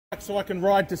bike so I can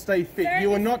ride to stay fit. Sir,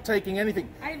 you are not taking anything.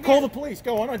 Call the police.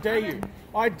 Go on. I dare you.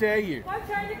 I dare you. Call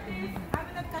Charlie, please. I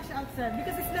will not cash out, sir.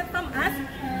 Because it's not from us.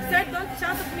 Sir, don't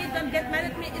shout at me. Don't get mad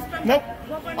at me. It's from Nope.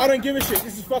 government. I don't give a shit.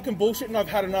 This is fucking bullshit and I've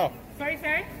had enough. Sorry,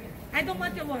 sir. I don't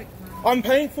want your work. I'm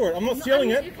paying for it. I'm not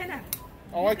stealing it. You cannot.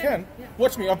 Oh, I can. Yeah.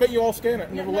 Watch me. I bet you I'll scan it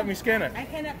and it'll let me scan it. I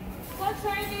cannot. Call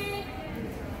Charlie.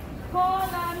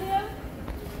 Call Neil.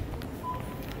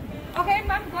 Okay,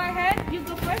 ma'am, go ahead. You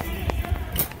go first.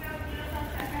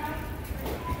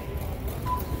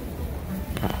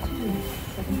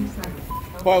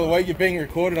 By the way, you're being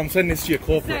recorded. I'm sending this to your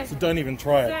corporate, so don't even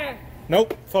try it. Sir.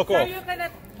 Nope. Fuck Sir, off. you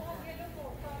cannot.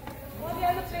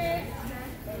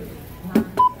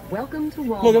 Welcome to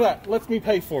Walmart. Look at that. Lets me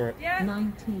pay for it. Yeah.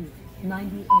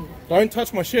 1998. Don't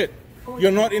touch my shit.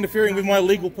 You're not interfering with my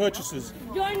legal purchases.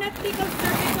 You're not legal,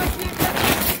 sir, because you're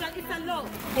not legal. It's a law.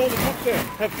 Call the cops there.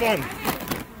 Have fun.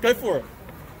 Go for it.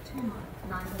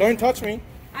 Don't touch me.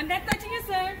 I'm not touching you,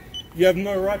 sir. You have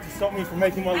no right to stop me from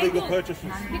making my legal do.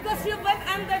 purchases. Because you went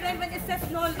under them when it says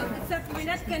no, it says we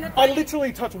not cannot. I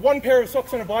literally touched one pair of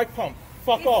socks and a bike pump.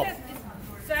 Fuck off.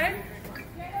 Sir?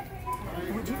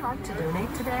 Would you like to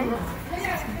donate today?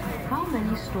 How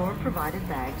many store-provided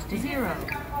bags to zero?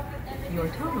 Your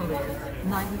total is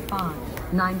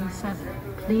 95.97.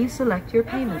 Please select your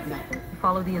payment method.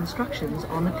 Follow the instructions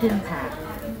on the PIN pad.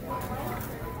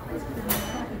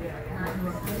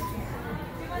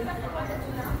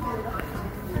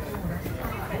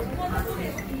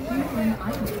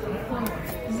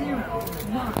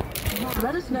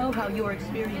 Let us know how your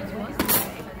experience was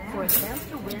today for a chance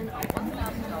to win a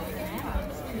 $1,000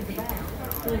 inheritance to the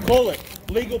bag. Call it.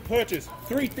 Legal purchase.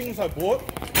 3 things I bought.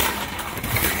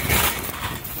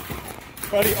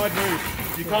 Buddy, I'd move.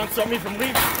 You can't stop me from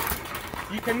leaving.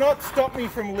 You cannot stop me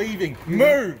from leaving.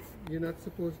 Move! You're not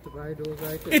supposed to buy those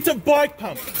items. It's a bike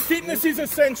pump. Fitness is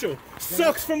essential.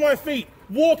 Socks for my feet.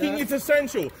 Walking is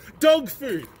essential. Dog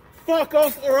food. Fuck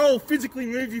off or I'll physically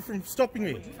move you from stopping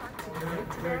me.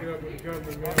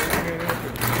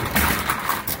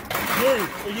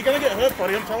 Move, or you're gonna get hurt,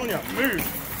 buddy, I'm telling you. Move.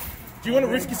 Do you want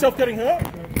to risk yourself getting hurt?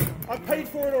 I've paid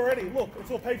for it already. Look,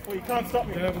 it's all paid for. You can't stop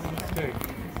me. That was a mistake.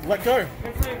 Let go.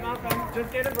 It's like, Malcolm,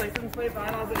 just get his license plate,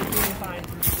 bylaws, and it's doing fine.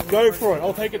 Go for it.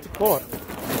 I'll take it to court.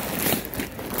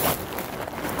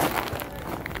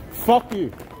 Fuck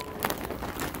you.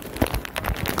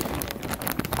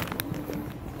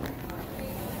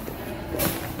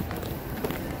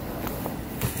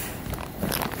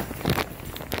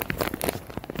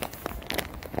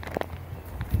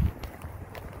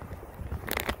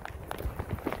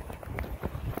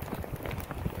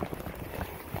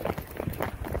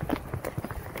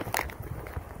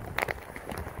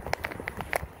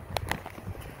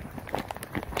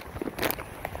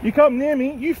 You come near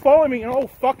me, you follow me, and I'll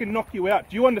fucking knock you out.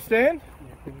 Do you understand?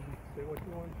 You can say what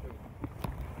you want to.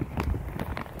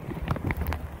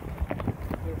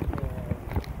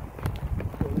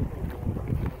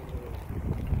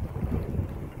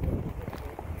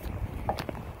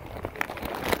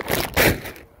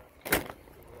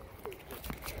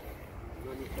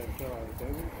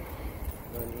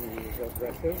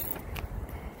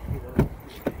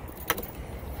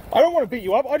 I don't want to beat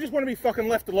you up. I just want to be fucking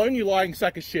left alone, you lying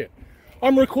sack of shit.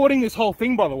 I'm recording this whole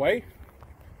thing, by the way.